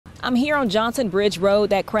I'm here on Johnson Bridge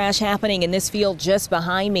Road, that crash happening in this field just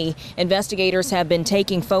behind me. Investigators have been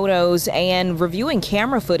taking photos and reviewing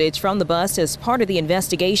camera footage from the bus as part of the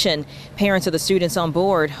investigation. Parents of the students on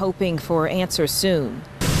board hoping for answers soon.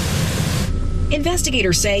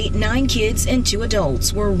 Investigators say 9 kids and 2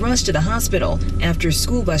 adults were rushed to the hospital after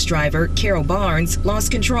school bus driver Carol Barnes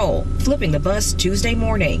lost control, flipping the bus Tuesday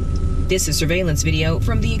morning. This is surveillance video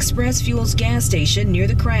from the Express Fuels gas station near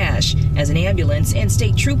the crash as an ambulance and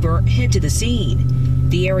state trooper head to the scene.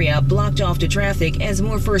 The area blocked off to traffic as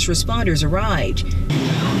more first responders arrived.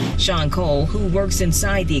 Sean Cole, who works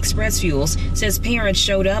inside the Express Fuels, says parents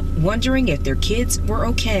showed up wondering if their kids were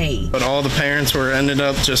okay. But all the parents ended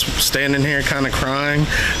up just standing here kind of crying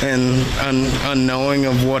and unknowing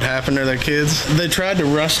of what happened to their kids. They tried to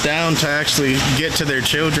rush down to actually get to their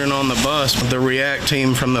children on the bus. The REACT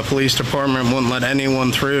team from the police department wouldn't let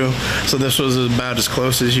anyone through, so this was about as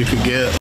close as you could get.